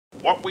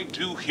What we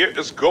do here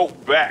is go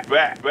back.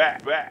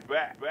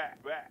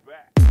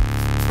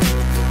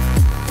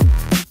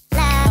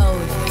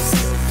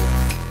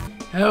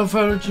 Hello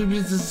fellow YouTubers,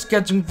 this is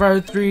Sketching Fire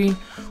 3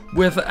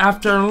 with,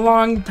 after a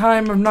long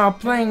time of not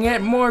playing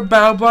it, more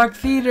Battleblock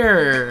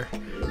Theater!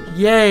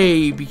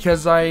 Yay!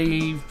 Because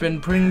I've been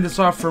putting this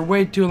off for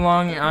way too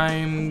long,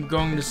 I'm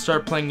going to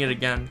start playing it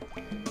again.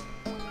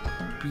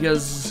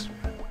 Because,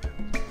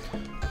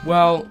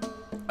 well,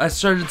 I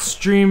started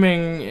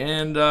streaming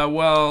and,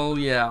 well,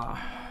 yeah.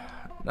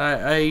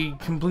 I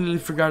completely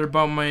forgot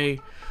about my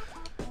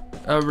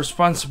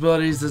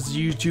responsibilities as a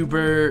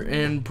YouTuber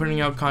and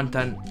putting out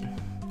content.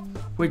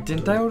 Wait,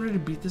 didn't I already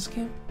beat this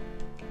game?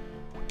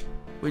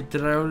 Wait,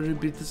 did I already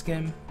beat this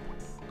game?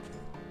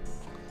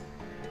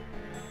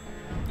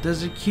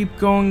 Does it keep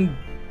going?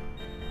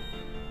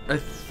 I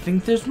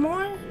think there's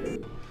more?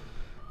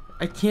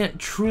 I can't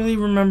truly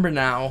remember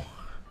now.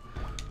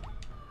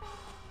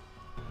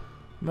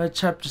 I'm at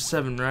chapter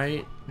 7,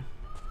 right?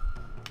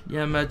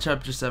 Yeah, I'm at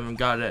chapter 7,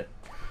 got it.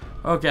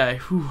 Okay,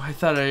 whew, I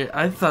thought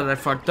I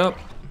fucked up,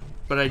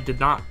 but I did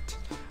not.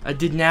 I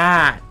did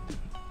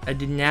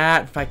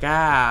not fuck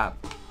up.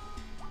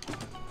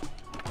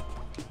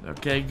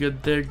 Okay,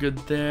 good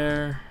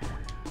there.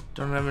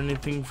 Don't have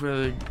anything for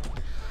the...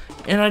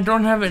 And I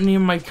don't have any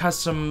of my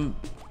custom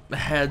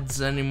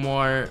heads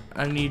anymore.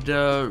 I need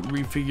to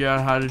refigure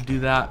out how to do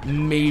that.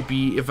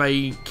 Maybe, if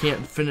I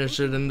can't finish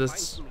it in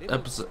this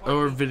episode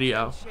or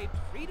video.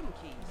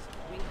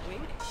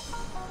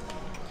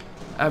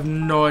 I have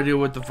no idea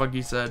what the fuck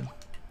he said.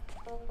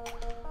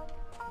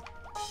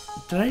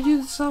 Did I do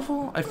this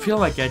level? I feel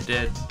like I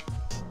did.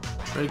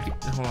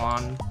 Hold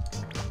on.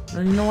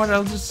 You know what?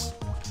 I'll just...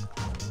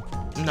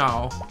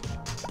 No.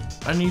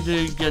 I need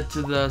to get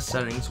to the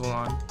settings. Hold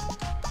on.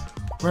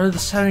 Where are the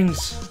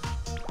settings?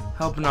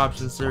 Help and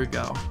options. There we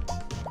go.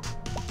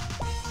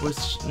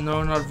 Voice...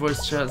 No, not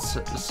voice chat.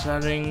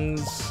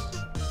 Settings.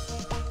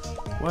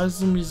 Why is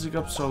the music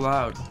up so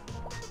loud?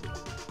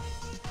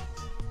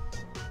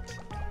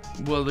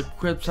 Well, the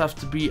clips have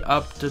to be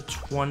up to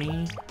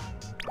 20.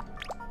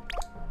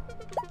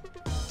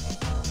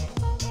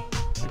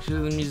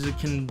 Actually, the music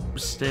can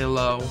stay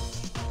low.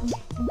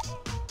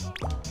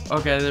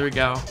 Okay, there we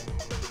go.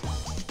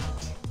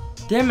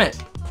 Damn it!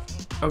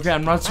 Okay,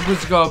 I'm not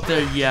supposed to go up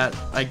there yet,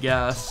 I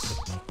guess.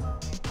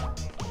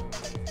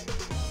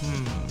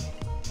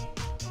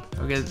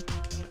 Okay.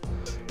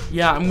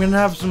 Yeah, I'm gonna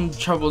have some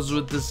troubles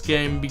with this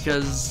game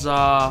because,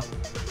 well,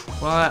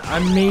 I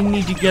may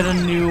need to get a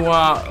new,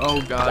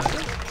 oh god.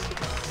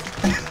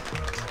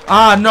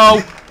 Ah,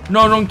 no!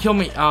 No, don't kill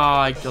me!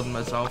 Ah, I killed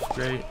myself.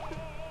 Great.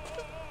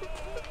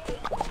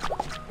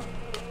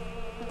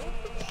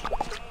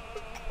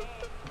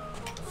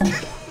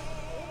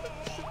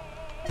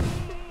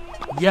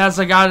 Yes,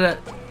 I got it.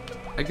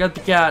 I got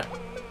the cat.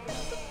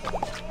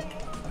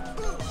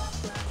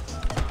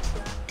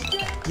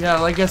 Yeah,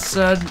 like I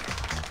said,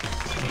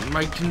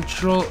 my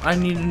control, I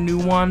need a new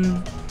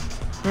one.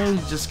 Probably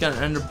just gonna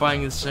end up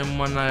buying the same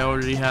one I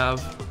already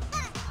have.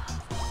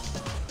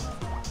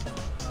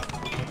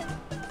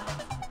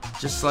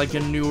 Just like a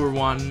newer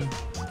one.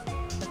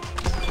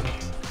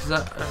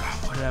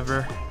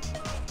 Whatever.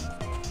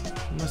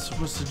 What am I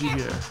supposed to do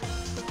here?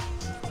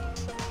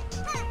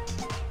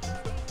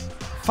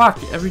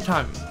 Fuck, every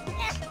time.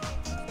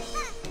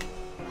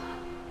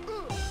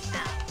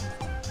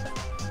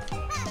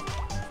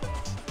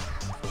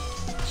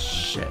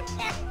 Shit.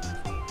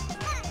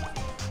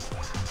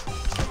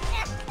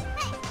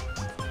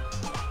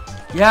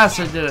 Yes,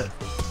 I did it.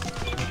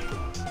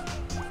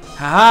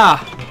 Haha!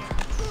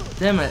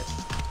 Damn it.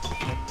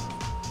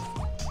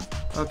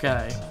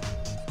 Okay.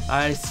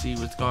 I see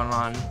what's going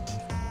on.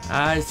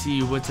 I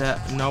see what's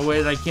that. No,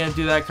 wait, I can't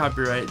do that.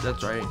 Copyright.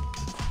 That's right.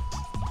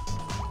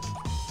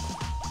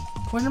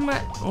 What am I?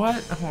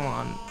 What? Hold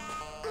on.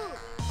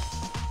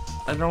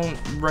 I don't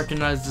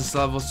recognize this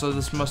level, so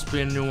this must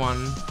be a new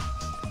one.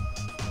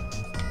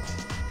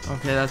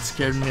 Okay, that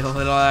scared me a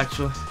little,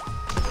 actually.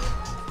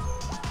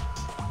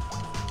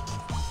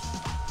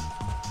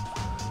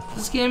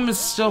 This game is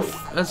still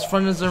as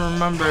fun as I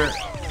remember.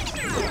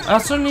 I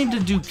also need to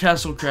do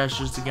Castle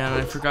Crashers again.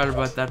 I forgot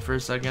about that for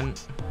a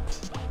second.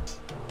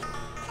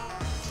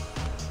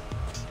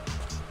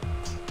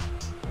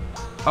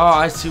 Oh,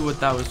 I see what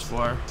that was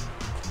for.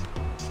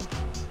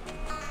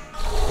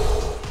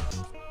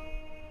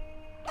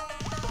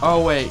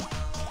 Oh wait,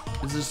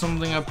 is there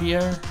something up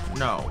here?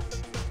 No.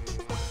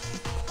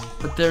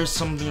 But there's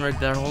something right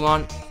there, hold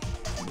on.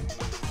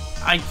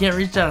 I can't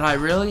reach that high,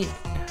 really?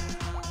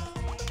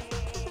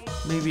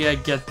 Maybe I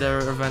get there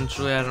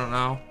eventually, I don't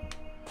know.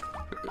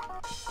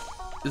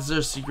 Is there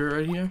a secret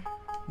right here?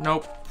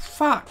 Nope.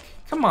 Fuck,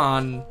 come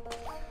on.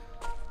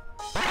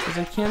 Cause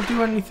I can't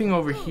do anything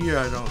over here,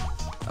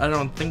 I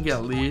don't think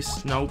at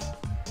least, nope.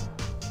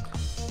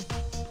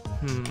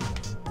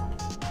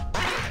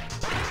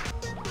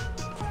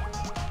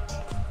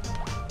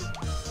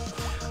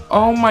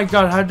 Oh my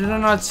god, how did I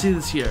not see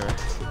this here?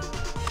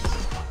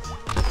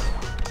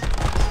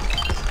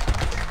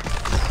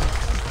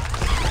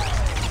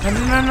 How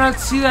did I not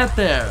see that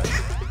there?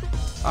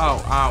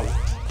 Oh, ow.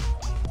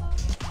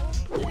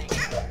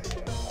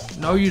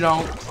 No, you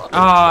don't.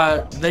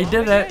 They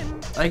did it.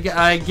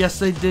 I guess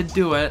they did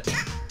do it.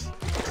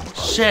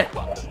 Shit.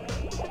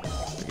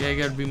 Okay, I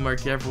gotta be more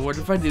careful. What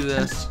if I do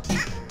this?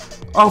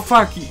 Oh,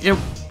 fuck. It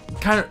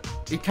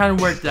kind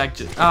of worked,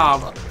 actually.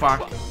 Oh,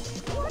 fuck.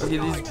 Okay,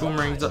 these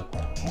boomerangs.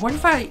 What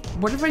if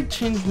I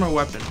change my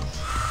weapon?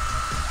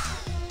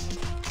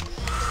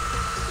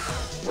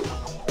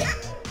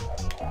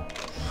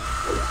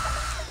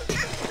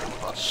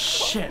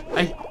 Shit.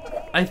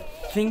 I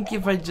think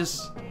if I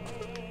just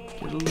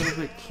get a little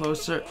bit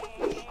closer.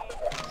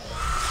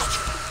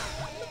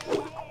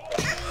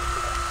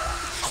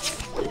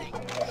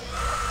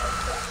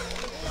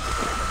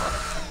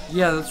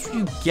 Yeah, that's what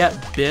you get,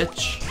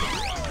 bitch.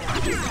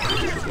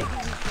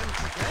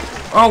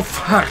 Oh,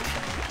 fuck.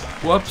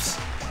 Whoops.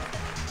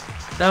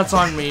 That's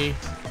on me.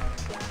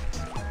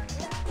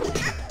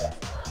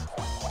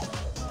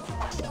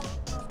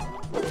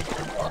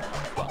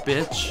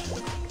 Bitch.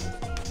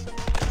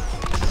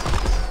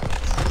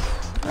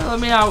 Hey, let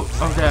me out.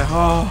 Okay.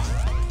 Oh.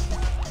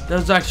 That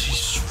was actually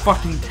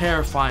fucking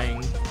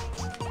terrifying.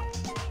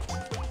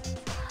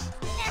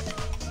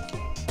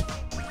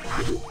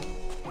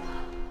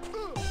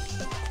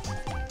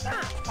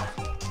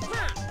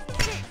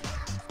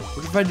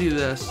 What if I do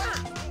this?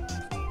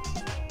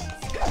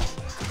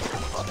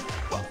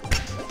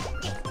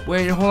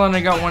 Wait, hold on,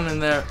 I got one in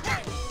there.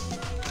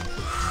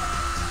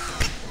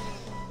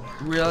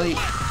 Really?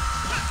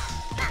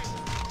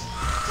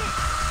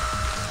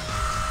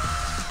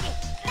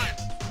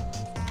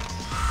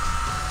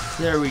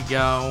 There we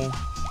go.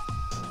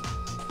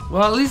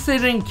 Well, at least they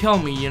didn't kill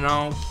me, you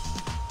know?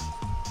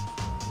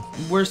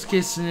 Worst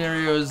case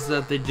scenario is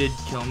that they did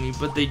kill me,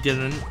 but they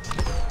didn't.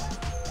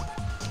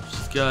 Which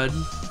is good.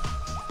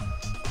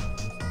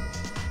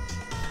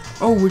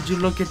 Oh, would you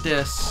look at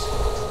this?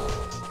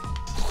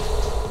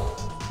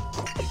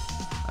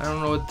 I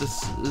don't know what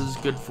this is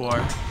good for.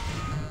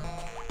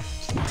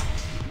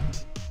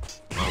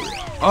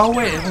 Oh,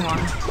 wait, hold on.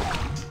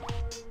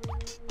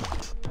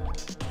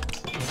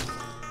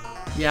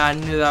 Yeah, I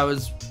knew that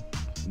was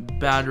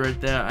bad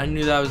right there. I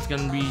knew that was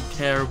gonna be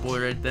terrible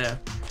right there.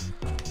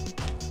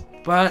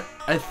 But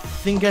I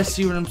think I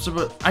see what I'm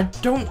supposed. I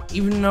don't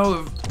even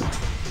know if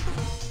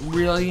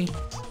really.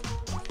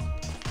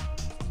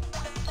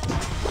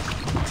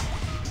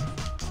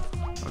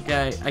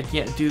 Okay, I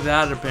can't do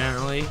that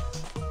apparently.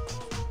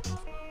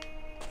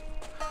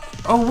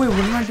 Oh wait, what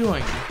am I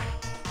doing?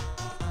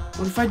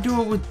 What if I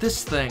do it with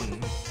this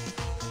thing?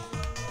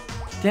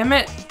 Damn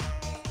it!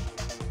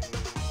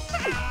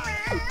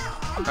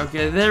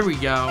 Okay, there we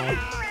go.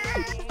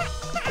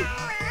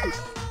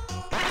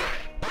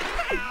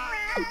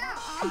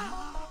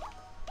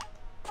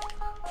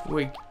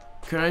 Wait,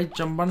 could I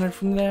jump on it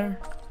from there?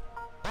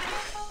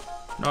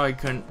 No, I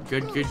couldn't.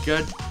 Good, good,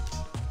 good.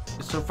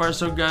 So far,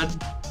 so good.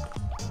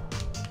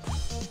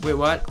 Wait,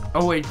 what?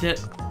 Oh, wait,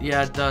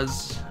 yeah, it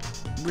does.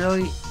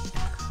 Really?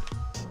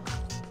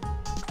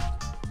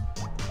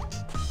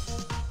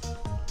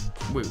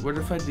 Wait, what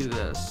if I do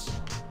this?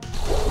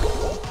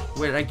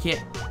 Wait, I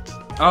can't.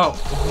 Oh,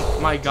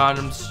 my God,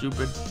 I'm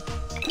stupid.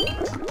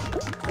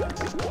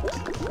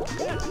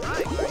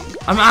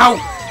 I'm out!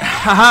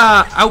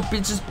 Haha! Out,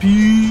 bitches,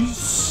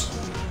 peace!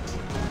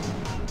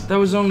 That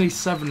was only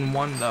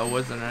 7-1, though,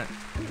 wasn't it?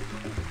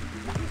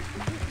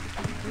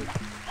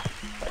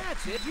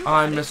 Oh,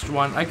 I missed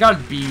one. I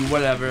got B,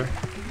 whatever.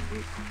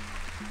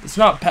 It's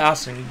not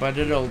passing, but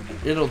it'll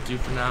do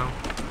for now.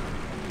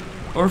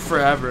 Or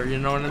forever, you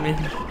know what I mean?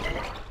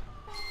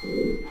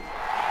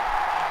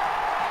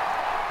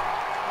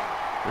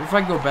 What if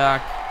I go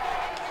back?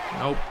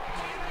 Nope.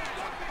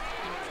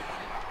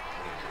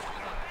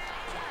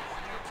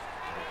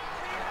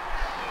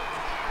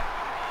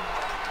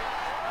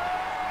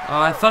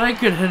 I thought I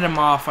could hit him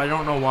off. I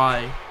don't know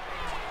why.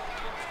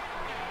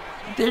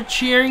 They're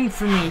cheering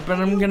for me, but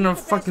I'm gonna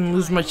fucking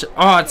lose my shit.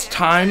 Oh, it's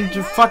time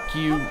to fuck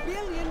you.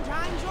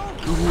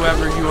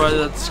 Whoever you are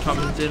that's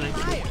commenting.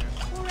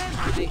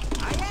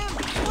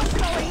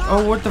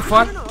 Oh, what the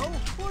fuck?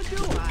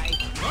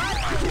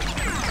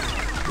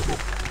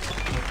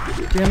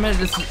 Damn it,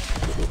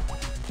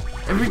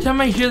 every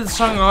time I hear the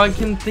song, all I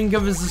can think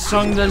of is the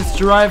song that it's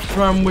derived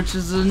from, which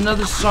is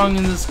another song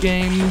in this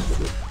game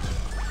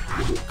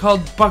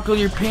called Buckle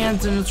Your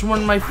Pants, and it's one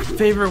of my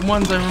favorite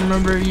ones. I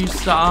remember I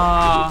used to,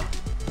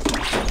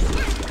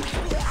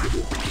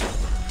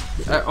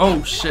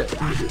 oh shit.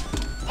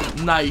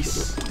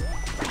 Nice.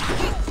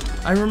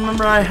 I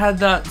remember I had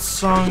that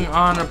song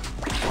on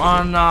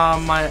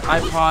my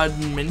iPod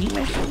Mini,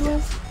 I think it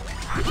was.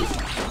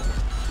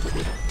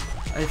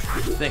 I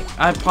think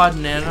iPod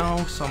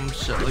Nano, some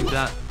shit like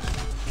that.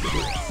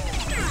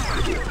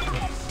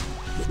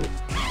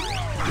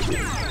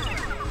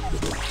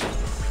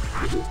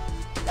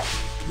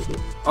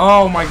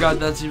 Oh my God,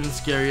 that's even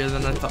scarier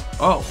than I thought.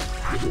 Oh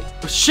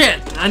shit!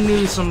 I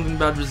knew something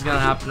bad was gonna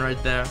happen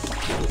right there.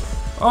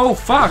 Oh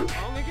fuck!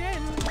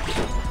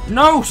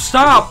 No,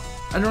 stop!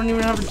 I don't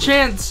even have a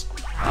chance.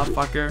 Oh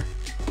fucker.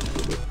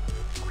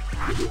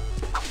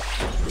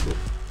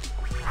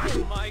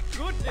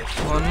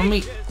 Hold on, let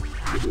me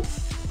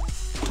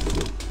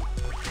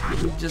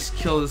just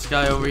kill this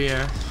guy over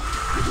here.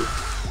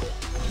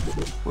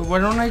 Wait, why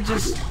don't I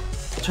just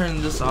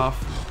turn this off?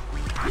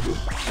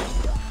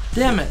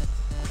 Damn it.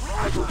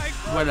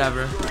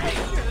 Whatever.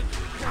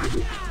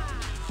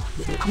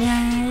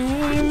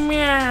 Meow,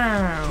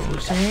 meow,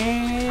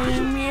 say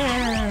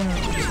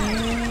meow,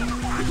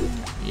 say.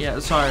 Yeah,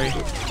 sorry.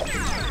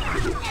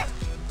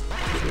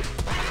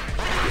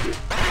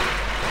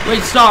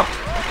 Wait, stop!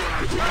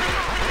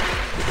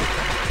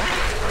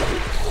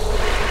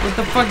 What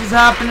the fuck is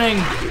happening?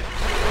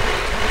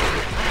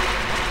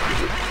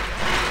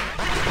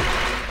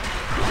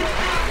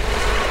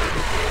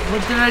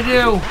 What did I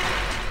do?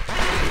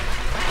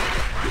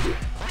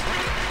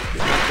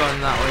 I'm not going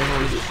that way,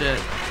 holy shit.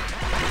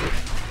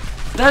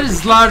 That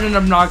is loud and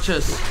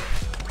obnoxious.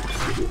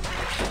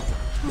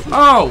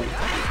 Oh!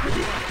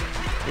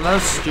 Well, that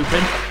was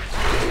stupid.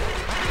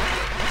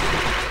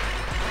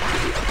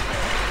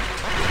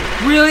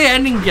 Really? I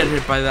didn't get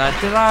hit by that,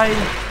 did I?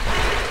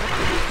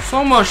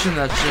 Slow motion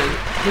that shit.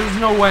 There's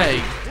no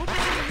way.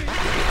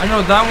 I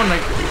know that one,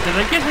 did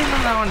I get hit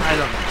on that one? I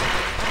don't know.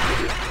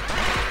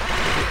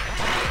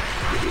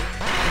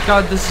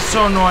 God, this is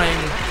so annoying.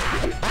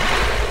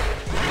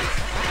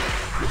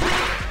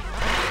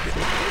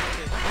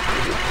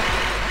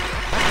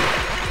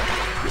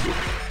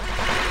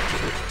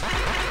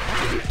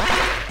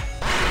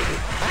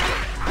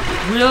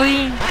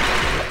 Really?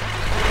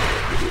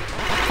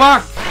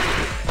 Fuck!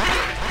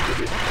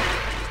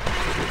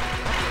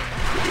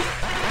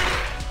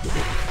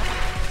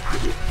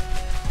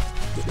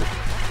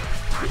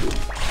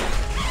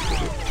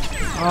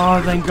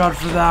 Oh, thank God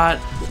for that.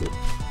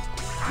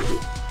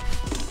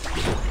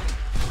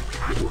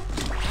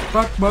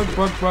 Buck, your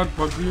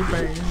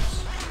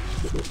pants.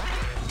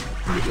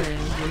 Your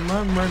pants.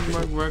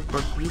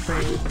 Buck, your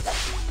pants.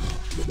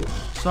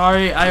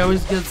 Sorry, I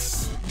always get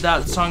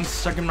that song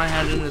stuck in my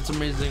head and it's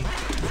amazing.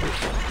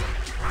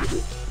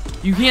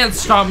 You can't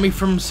stop me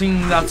from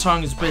singing that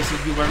song is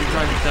basically what I'm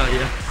trying to tell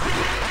you.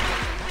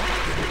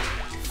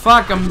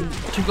 Fuck, I'm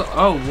too close.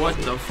 Oh, what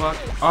the fuck?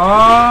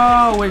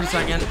 Oh, wait a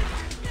second.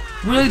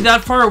 Really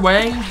that far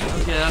away?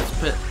 Okay,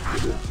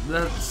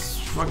 that's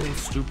fucking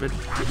stupid.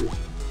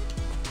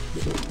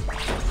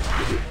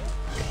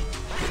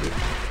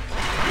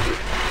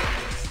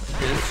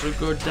 Okay, so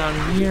go down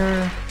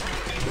here.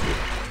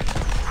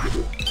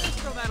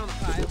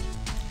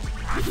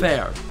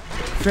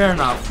 Fair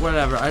enough,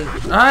 whatever.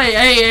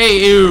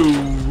 Hey, ew,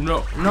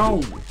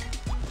 no.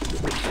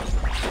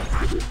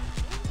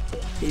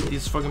 Hate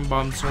these fucking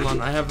bombs. Hold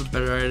on, I have a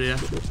better idea.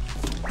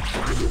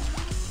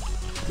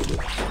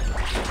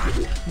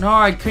 No,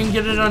 I couldn't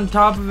get it on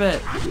top of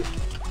it.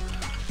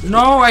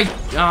 No,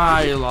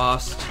 I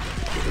lost.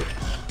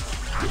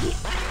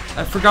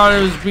 I forgot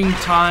it was being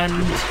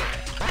timed.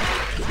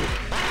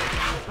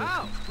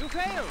 Wow, you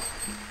failed.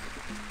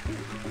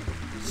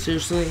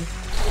 Seriously?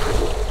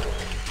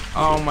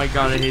 Oh my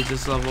God, I hate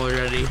this level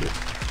already.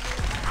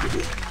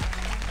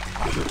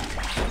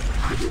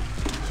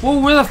 Whoa,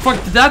 where the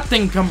fuck did that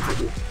thing come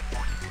from?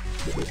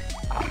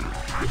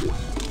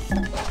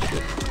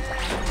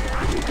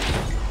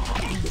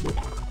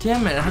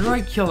 Damn it, how do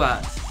I kill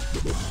that?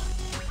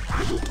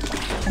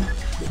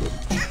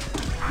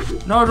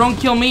 No, don't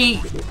kill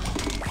me!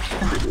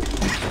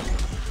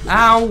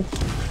 Ow!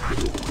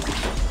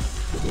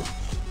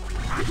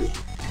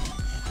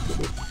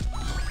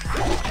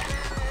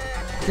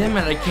 Damn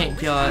it, I can't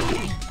kill it.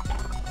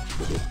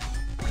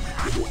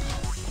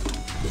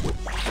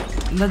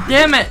 No,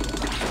 damn it!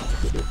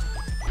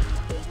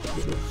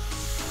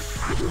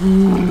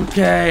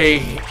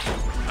 Okay.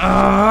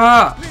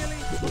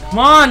 Come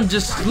on,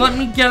 just let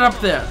me get up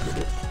there.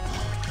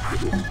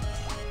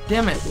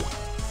 Damn it.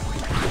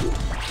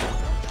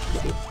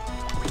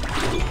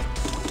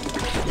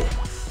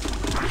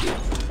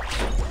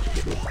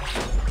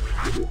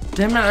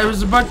 Damn it, I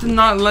was about to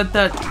not let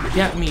that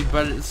get me,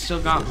 but it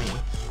still got me.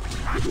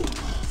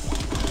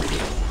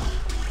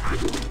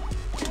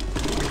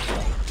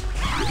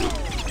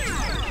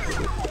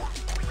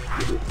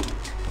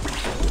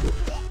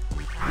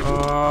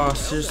 Oh,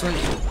 seriously?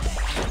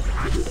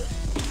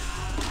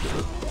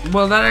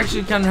 Well, that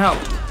actually kind of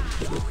helped.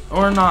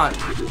 Or not.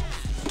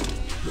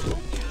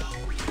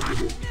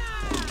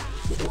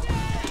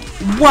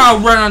 Wow,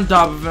 right on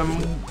top of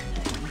him.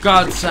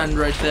 Godsend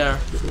right there.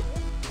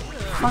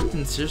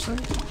 Fucking seriously?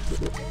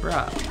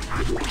 Bruh.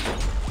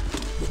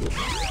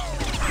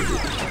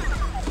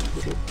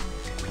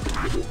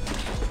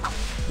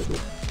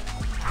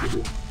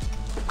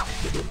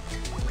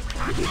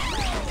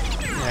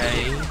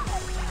 Okay.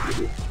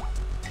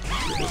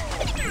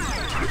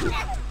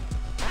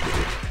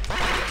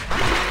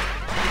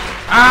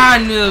 Ah, I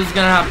knew that was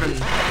gonna happen.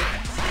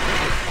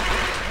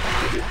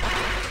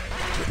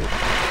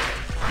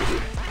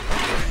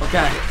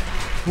 Okay.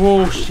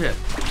 Oh shit.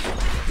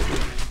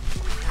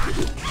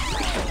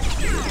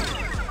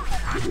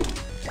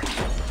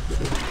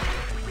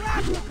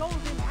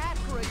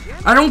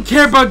 I don't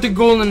care about the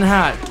golden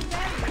hat.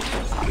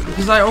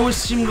 because I always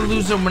seem to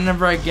lose it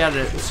whenever I get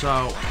it,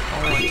 so...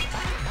 Oh.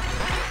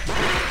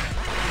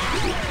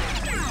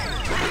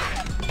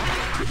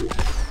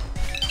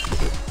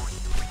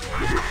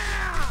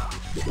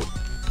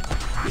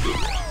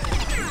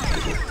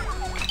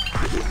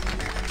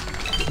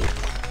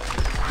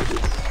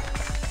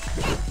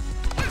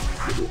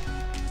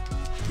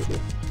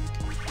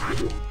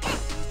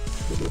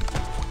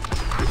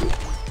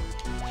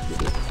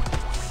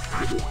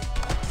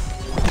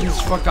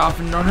 Just fuck off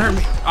and don't hurt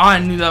me. Oh, I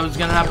knew that was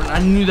gonna happen. I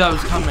knew that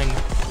was coming.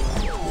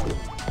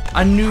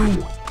 I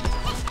knew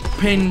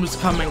pain was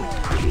coming.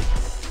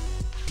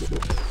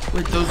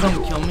 Wait, those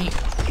don't kill me?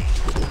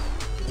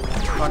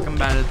 Fuck, I'm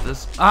bad at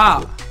this.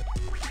 Ah!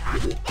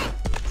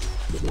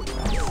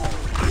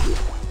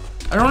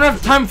 I don't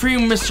have time for you,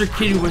 Mr.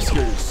 Kitty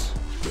Whiskers.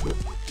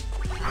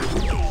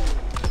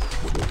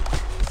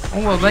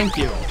 Oh, well, thank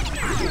you.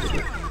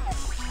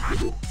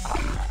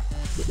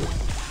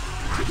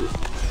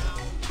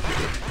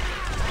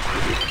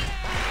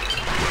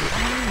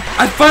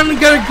 I finally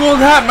got a gold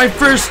hat, my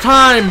first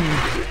time!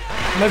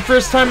 My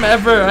first time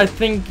ever, I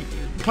think,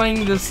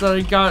 playing this, that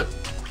I got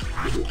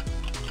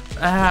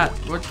a hat.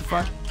 What the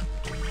fuck?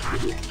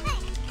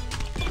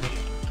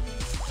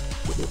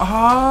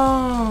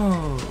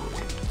 Oh!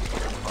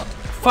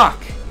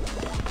 Fuck!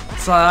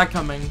 Saw that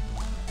coming.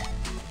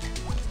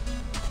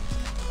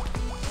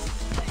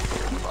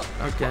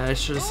 Okay, I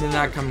should have seen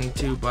that coming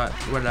too, but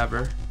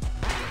whatever.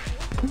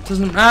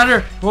 Doesn't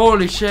matter.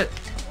 Holy shit.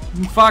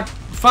 Fuck.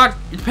 Fuck.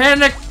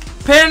 Panic.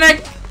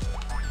 Panic.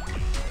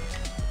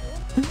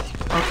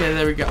 Okay,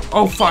 there we go.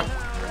 Oh, fuck.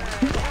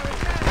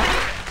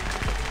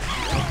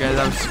 Okay,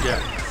 that was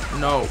scary.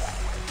 No.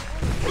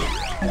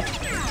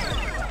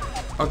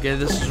 Okay,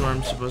 this is where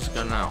I'm supposed to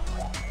go now.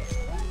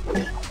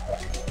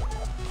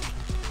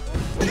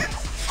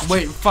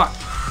 Wait, fuck.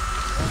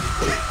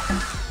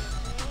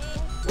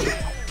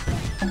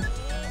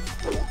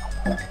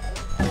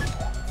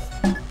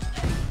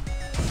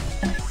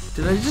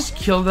 Did I just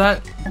kill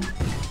that?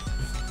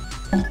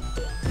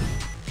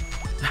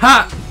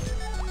 Ha!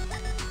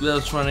 That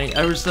was funny.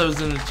 I wish that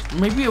was an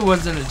maybe it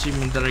was an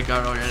achievement that I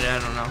got already. I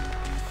don't know.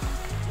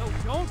 No,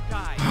 don't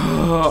die.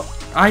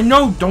 I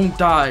know, don't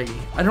die.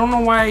 I don't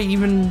know why I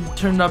even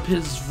turned up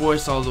his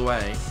voice all the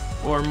way,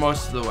 or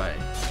most of the way.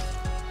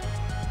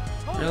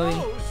 Really?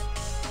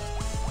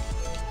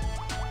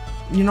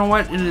 You know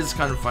what? It is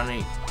kind of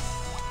funny.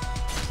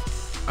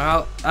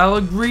 I'll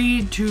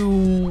agree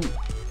to.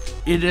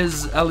 It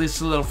is at least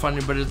a little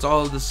funny, but it's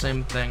all the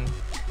same thing.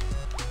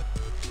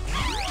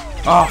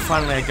 Oh,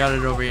 finally I got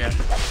it over here.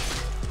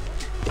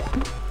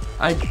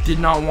 I did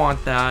not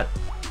want that.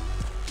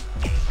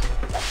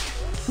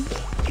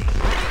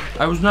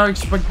 I was not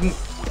expecting...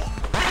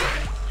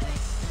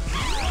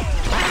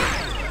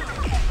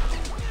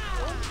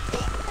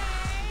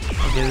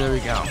 Okay, there we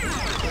go.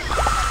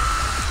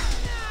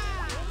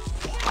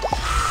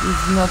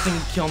 There's nothing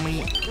to kill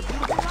me.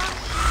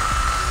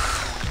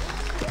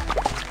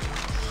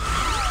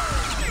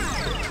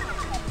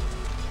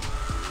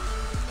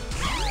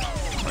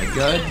 Am I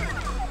good?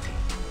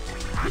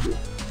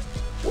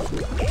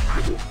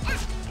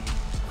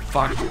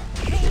 Fuck.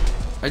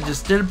 I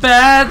just did a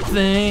bad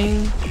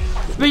thing.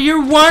 But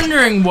you're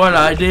wondering what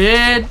I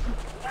did.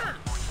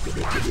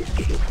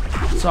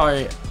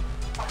 Sorry.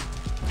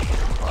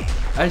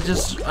 I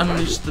just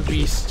unleashed the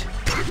beast.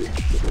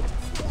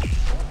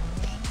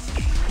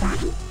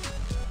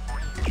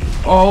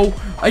 Oh,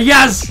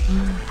 yes!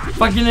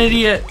 Fucking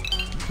idiot.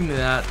 Give me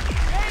that.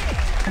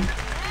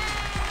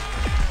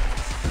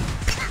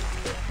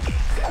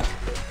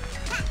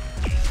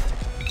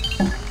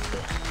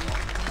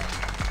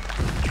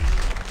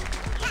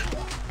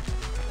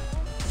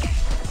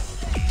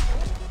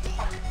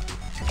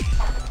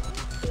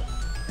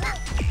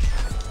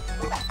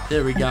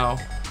 There we go.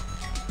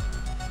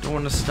 Don't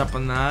want to step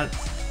on that.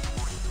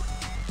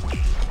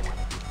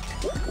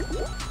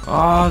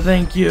 Oh,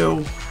 thank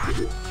you.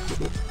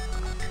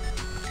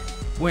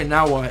 Wait,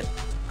 now what?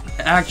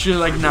 Actually,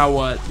 like, now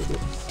what?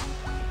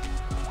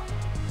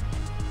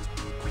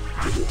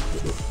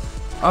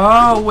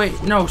 Oh,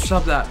 wait. No,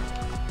 stop that.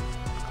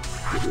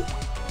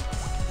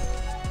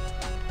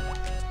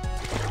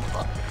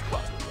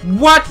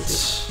 What?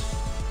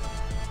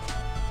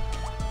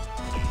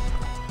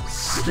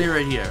 Stay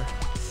right here.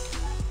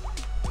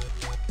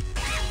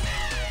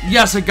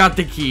 Yes, I got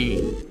the key.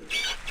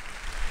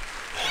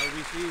 Shall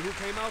we see who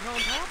came out on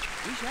top?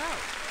 We shall.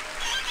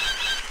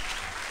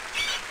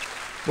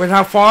 Wait,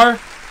 how far?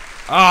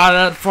 Ah,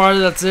 that far,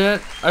 that's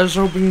it? I was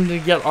hoping to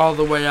get all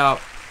the way up.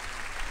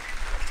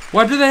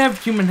 Why do they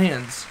have human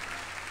hands?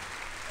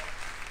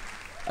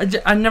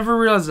 I never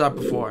realized that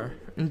before.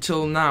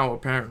 Until now,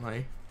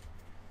 apparently.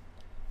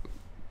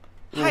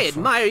 I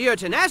admire your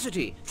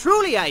tenacity.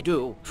 Truly I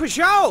do. For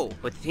show.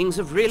 But things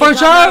have really gone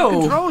out of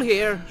control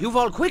here. You've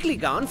all quickly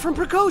gone from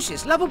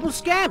precocious, lovable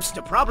scamps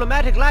to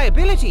problematic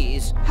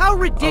liabilities. How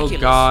ridiculous. Oh,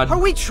 God. Are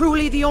we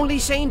truly the only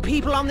sane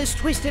people on this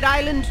twisted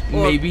island?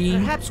 Or maybe.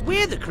 Perhaps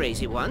we're the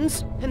crazy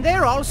ones, and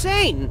they're all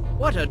sane.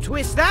 What a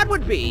twist that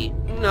would be.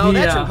 No,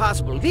 that's Yeah.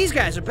 impossible. These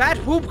guys are bat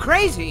poop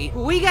crazy.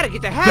 We gotta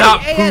get the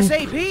Bat Hattie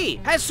poop. ASAP.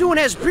 As soon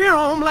as we're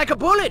home like a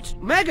bullet.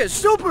 Mega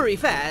supery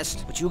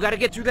fast. But you gotta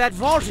get through that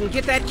vault and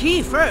get that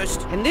key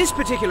first. And this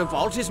particular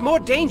vault is more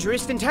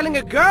dangerous than telling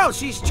a girl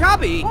she's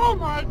chubby. Oh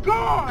my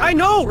god! I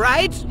know,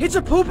 right? It's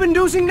a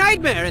poop-inducing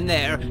nightmare in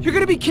there. You're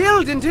gonna be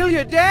killed until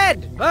you're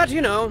dead. But,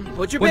 you know,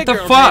 put your What big the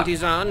girl fuck?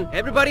 panties on.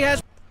 Everybody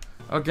has...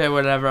 Okay,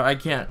 whatever. I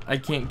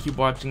can't keep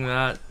watching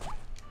that.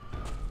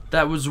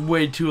 That was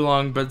way too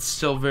long, but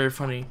still very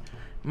funny.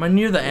 Am I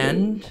near the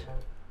end?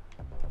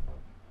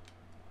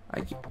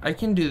 I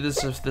can do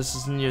this if this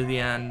is near the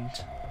end.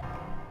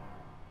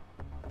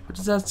 What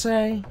does that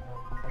say?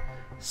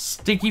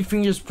 Sticky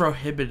fingers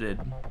prohibited.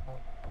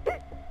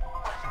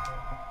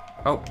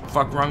 Oh,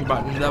 fuck, wrong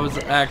button. That was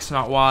X,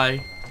 not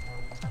Y.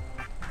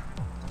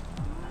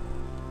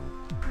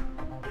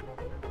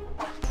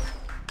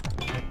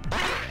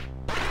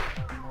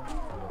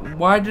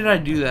 Why did I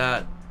do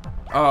that?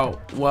 Oh,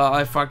 well,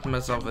 I fucked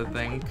myself, I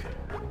think.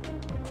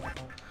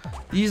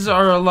 These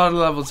are a lot of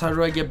levels. How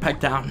do I get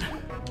back down?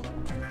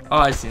 Oh,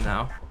 I see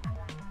now.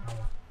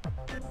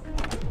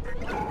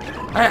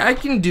 I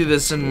can do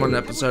this in one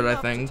episode, I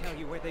think.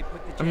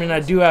 I mean, I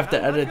do have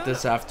to edit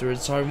this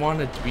afterwards, so I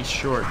want it to be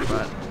short,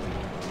 but...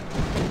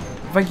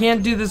 if I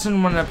can't do this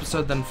in one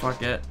episode, then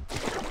fuck it.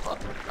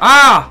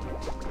 Ah!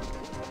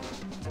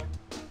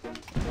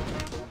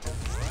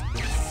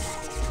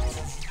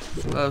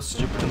 That was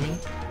stupid of me.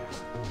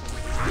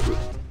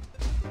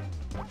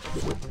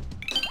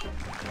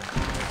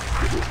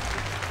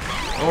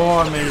 Oh,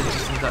 I made it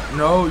just in time.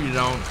 No, you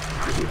don't.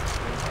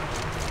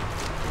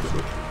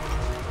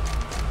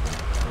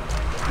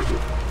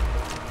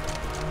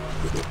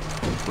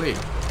 Wait.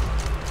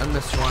 I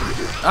missed one.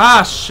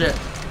 Ah, shit.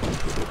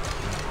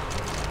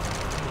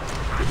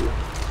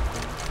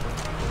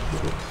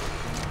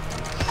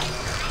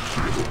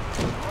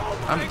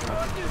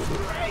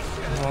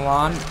 Hold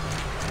on.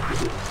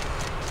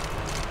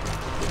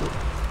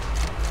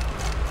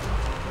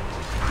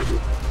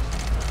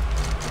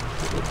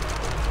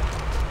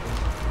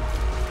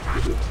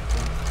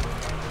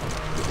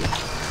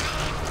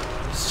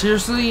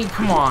 Seriously?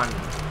 Come on.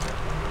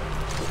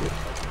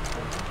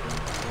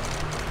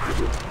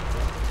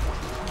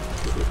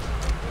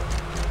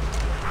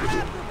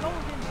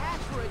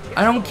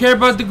 I don't care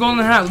about the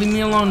golden hat. Leave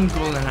me alone,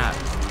 golden hat.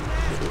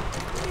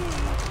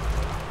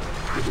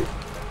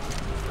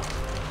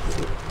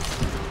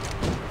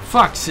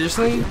 Fuck,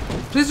 seriously?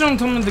 Please don't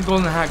tell me the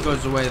golden hat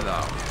goes away,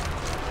 though.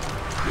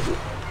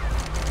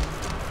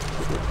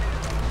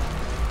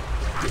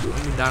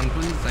 Let me down,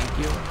 please. Thank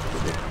you.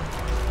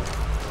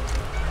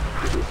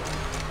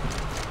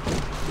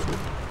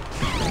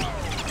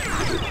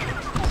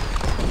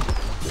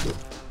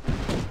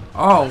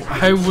 Oh,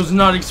 I was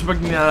not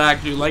expecting that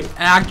actually. Like,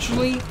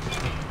 actually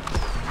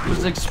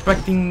was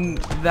expecting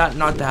that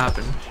not to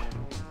happen.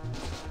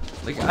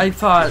 Like, I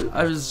thought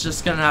I was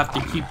just gonna have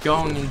to keep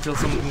going until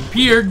something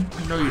appeared.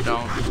 No, you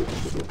don't.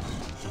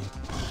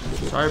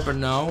 Sorry, but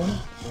no.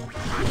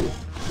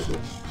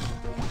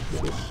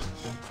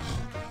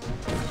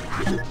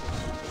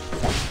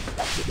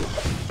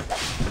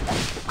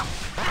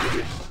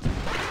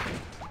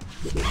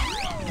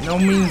 No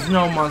means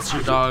no,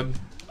 monster dog.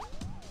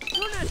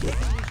 You're not taking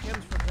these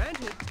gems for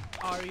granted,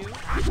 are you?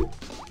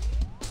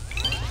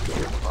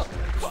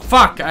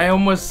 Fuck, I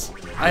almost...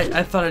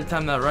 I thought I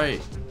timed that right.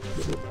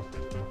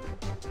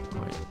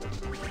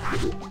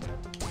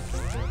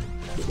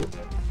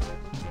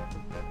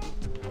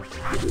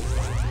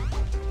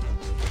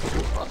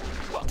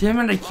 Damn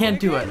it, I can't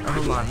do it.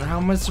 Hold on, how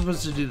am I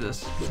supposed to do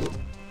this?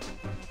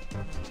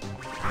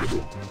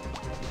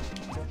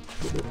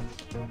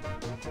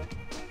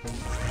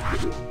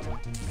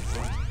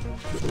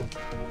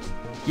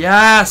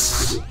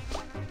 Yes!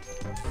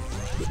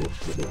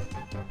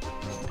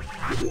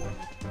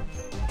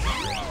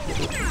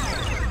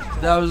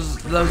 That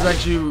was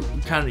actually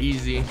kind of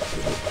easy.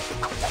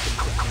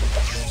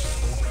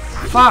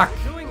 Fuck!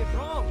 Doing it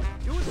wrong.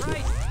 Do it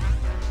right.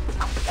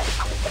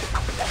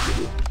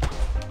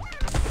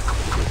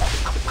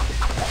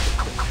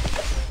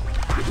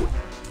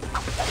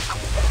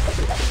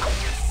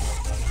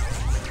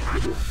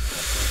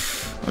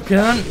 Okay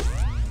then.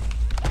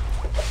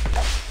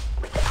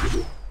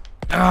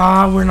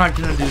 Ah, we're not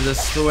gonna do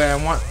this the way I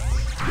want.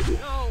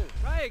 No,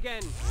 try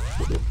again.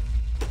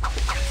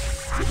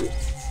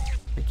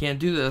 I can't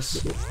do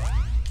this.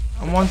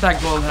 I want that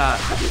gold hat.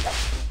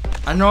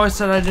 I know I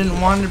said I didn't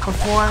want it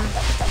before.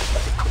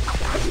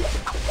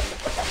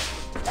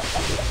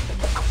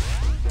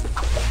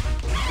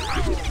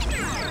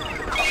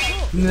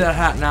 Give me that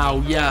hat now,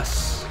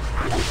 yes.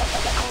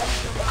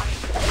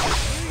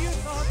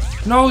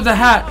 No, the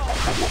hat.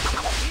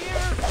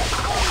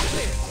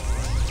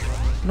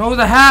 No,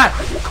 the hat.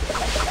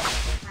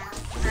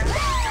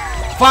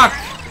 Fuck.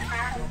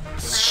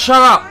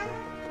 Shut up.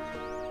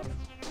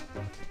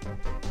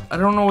 I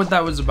don't know what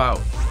that was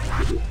about.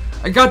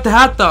 I got the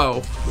hat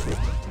though.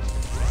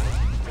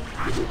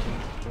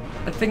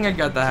 I think I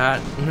got the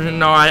hat.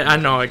 No, I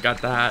know I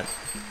got the hat.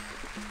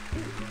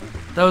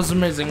 That was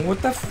amazing.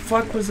 What the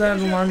fuck was that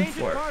alarm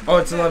for? Oh,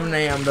 it's 11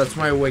 a.m. That's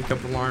my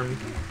wake-up alarm.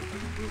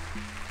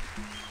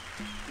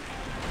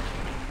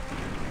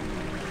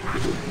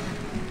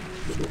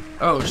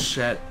 Oh,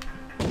 shit.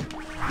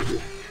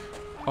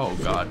 Oh,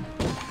 God.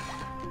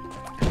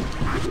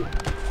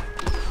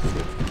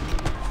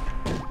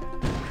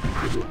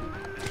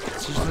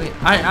 Seriously,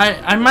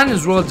 I might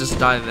as well just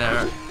die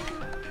there.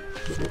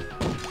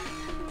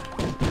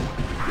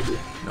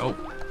 Nope.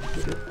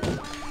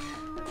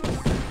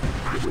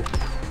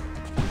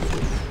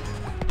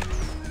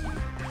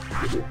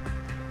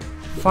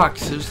 Fuck,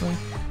 seriously?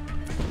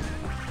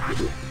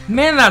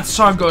 Man, that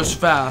saw goes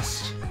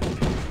fast.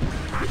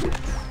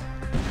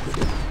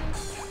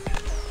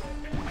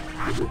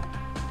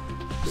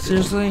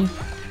 Seriously?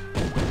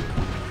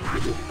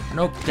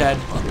 Nope, dead.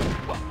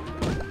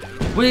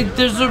 Wait,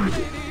 there's a...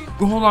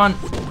 Hold on.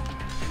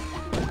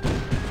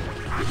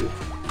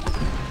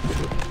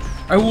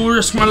 I will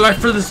risk my life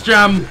for this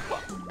gem.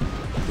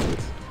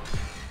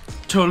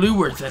 Totally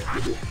worth it.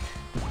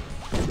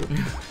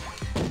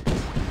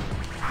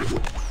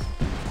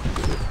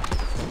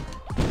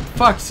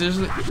 Fuck,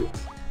 seriously?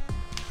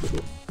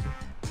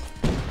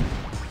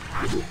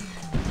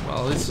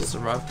 Well, at least I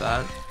survived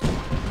that.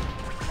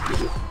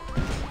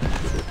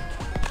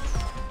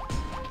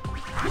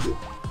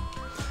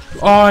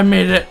 Oh, I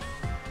made it.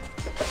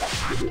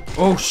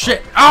 Oh,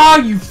 shit.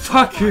 Oh, you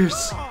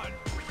fuckers.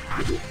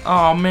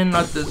 Oh, man,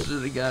 not this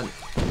shit again.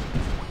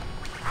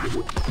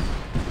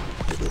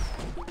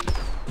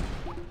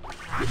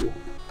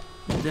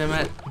 Damn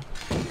it.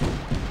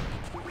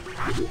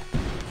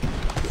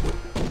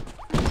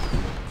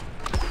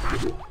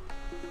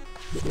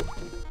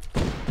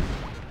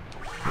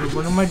 Wait,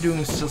 what am I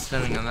doing still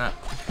standing on that?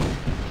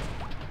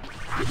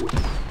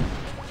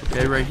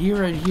 Okay, right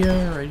here, right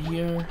here, right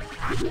here.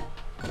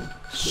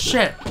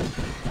 Shit!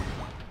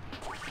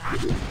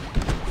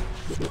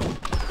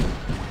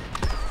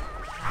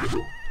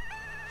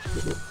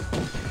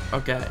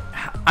 Okay,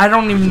 I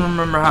don't even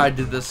remember how I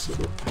did this.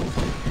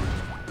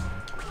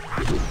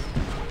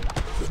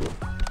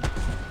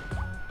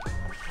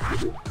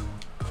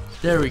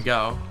 There we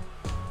go.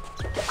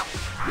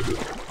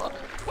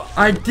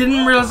 I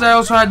didn't realize I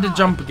also had to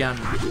jump again.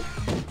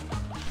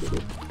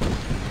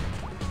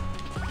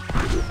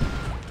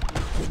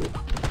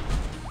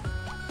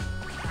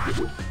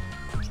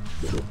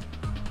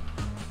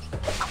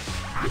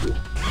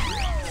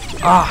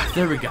 Ah,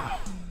 there we go.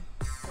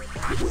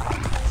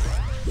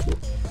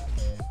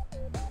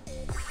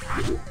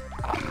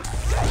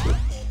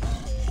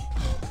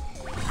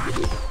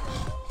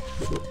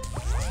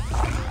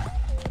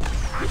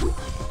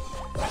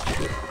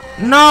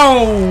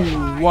 No!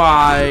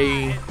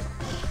 Why?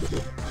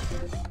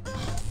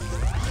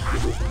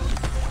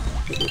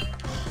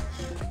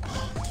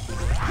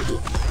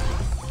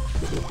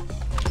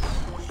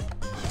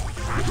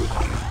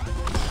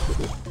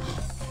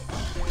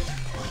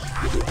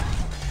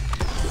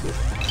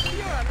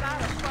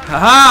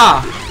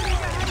 Haha!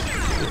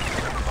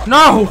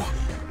 No!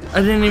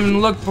 I didn't even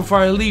look before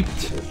I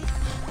leaped.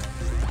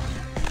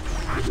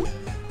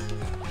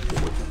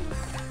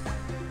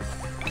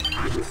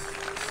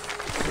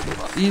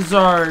 These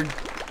are...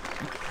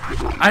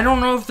 I don't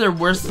know if they're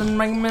worse than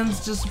Mega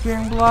Man's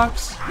disappearing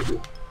blocks.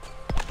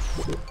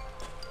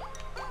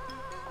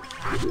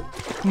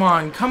 Come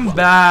on, come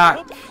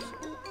back.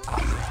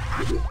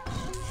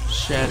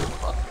 Shit.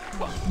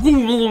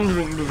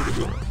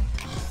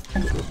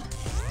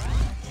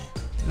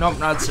 Nope,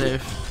 not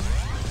safe.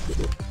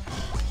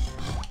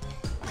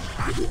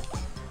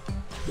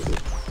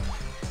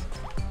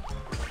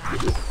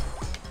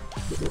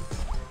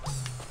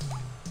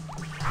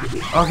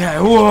 Okay,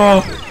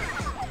 whoa!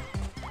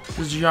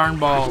 There's a yarn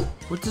ball.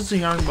 What does a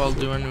yarn ball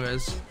do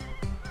anyways?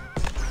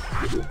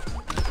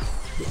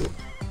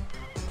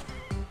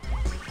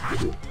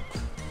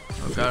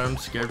 Oh god, I'm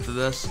scared for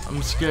this.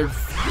 I'm scared.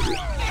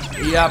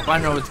 Yep, I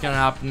know what's gonna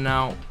happen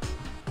now.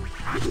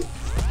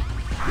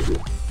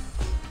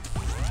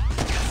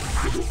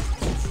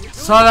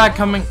 Saw that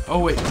coming. Oh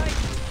wait.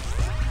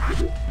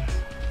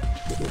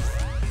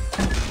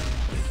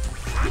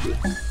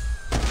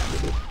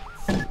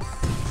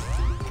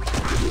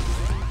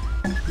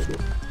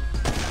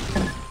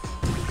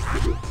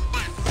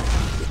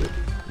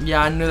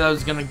 Yeah, I knew that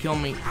was gonna kill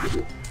me.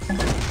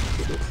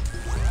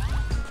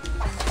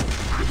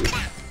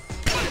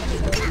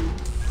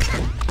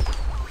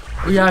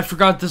 Oh yeah, I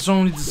forgot this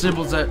only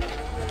disables it.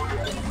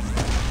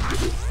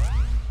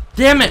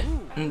 Damn it!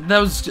 That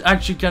was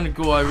actually kind of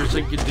cool. I wish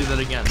I could do that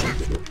again.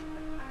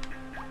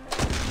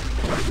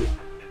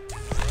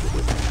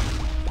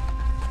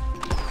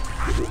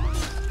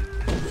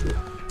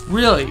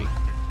 Really?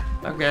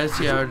 Okay, I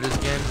see how it is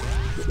again.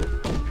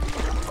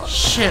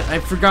 Shit, I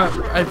forgot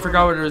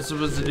what I was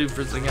supposed to do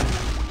for a second.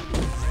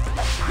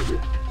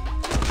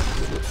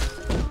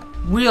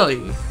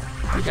 Really?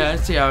 Okay, I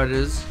see how it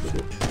is.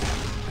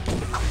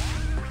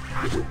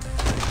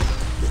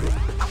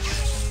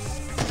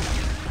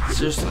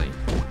 Seriously.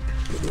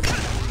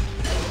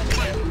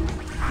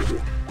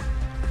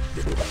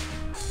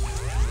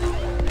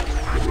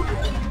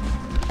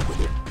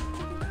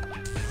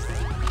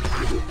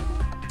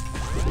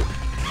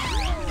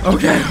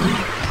 Okay.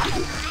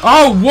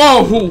 Oh,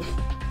 whoa!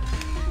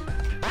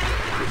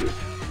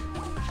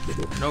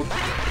 Nope.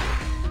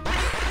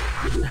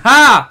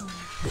 Ha!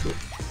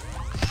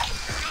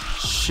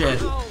 Shit.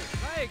 Oh,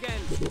 try again.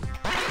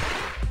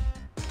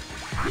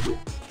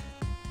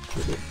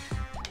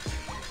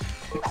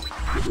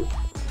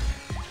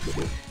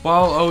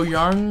 Ball O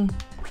yarn.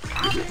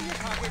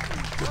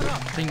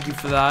 Thank you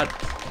for that.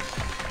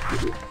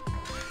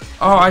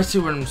 Oh, I see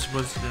what I'm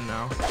supposed to do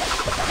now.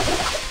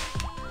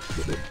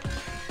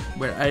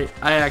 Wait,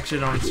 I actually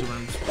don't see what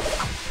I'm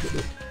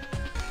supposed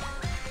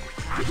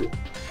to do.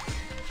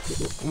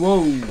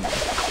 Whoa.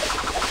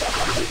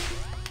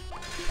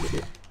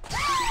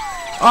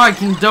 Oh, I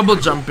can double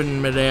jump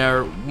in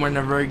midair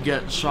whenever I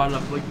get shot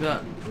up like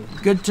that.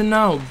 Good to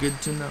know,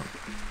 good to know.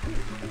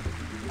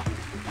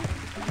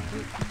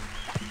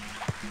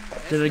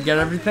 Did I get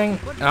everything?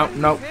 Oh,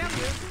 nope.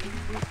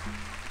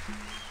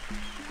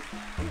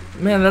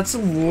 Man, that's a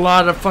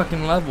lot of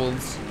fucking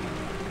levels.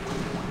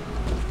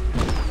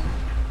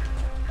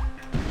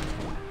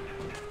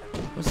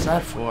 What's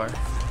that for?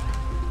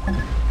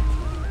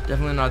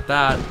 Definitely not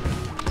that.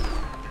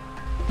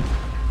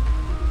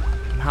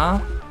 Huh?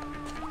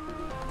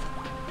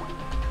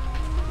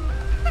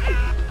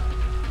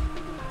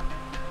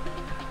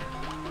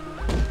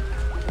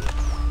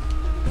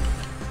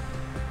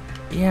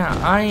 Yeah,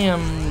 I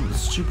am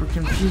super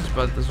confused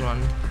about this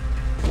one.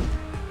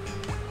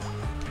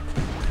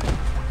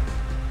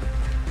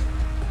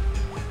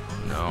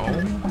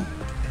 No.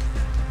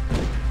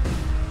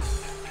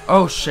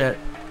 Oh shit.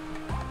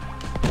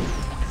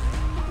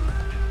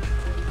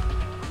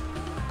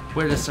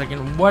 Wait a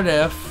second, what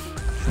if,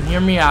 hear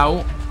me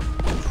out.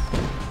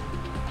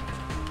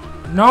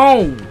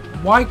 No!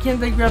 Why can't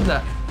they grab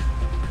that?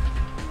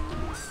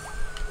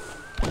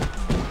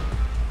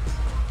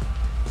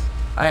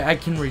 I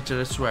can reach it,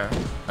 I swear.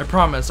 I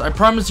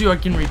promise you I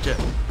can reach it.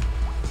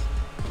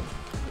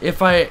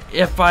 If I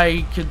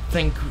could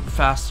think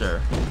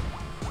faster.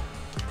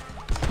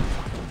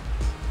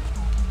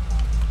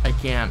 I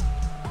can't.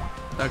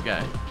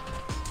 Okay.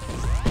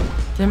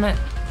 Damn it.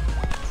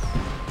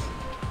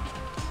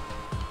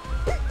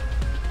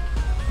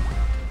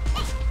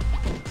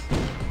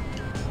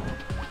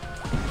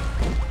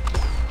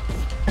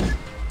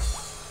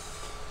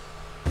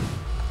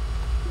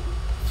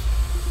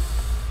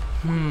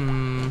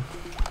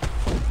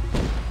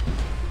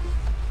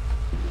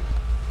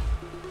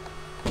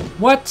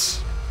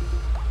 What?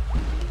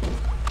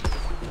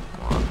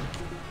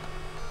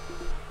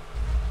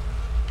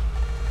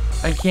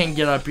 I can't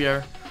get up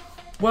here.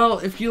 Well,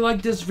 if you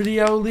like this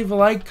video, leave a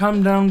like,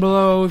 comment down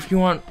below if you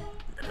want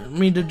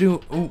me to do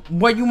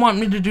what you want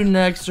me to do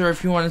next, or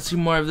if you want to see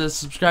more of this.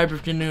 Subscribe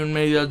if you're new, and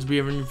maybe that'll be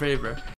in your favor.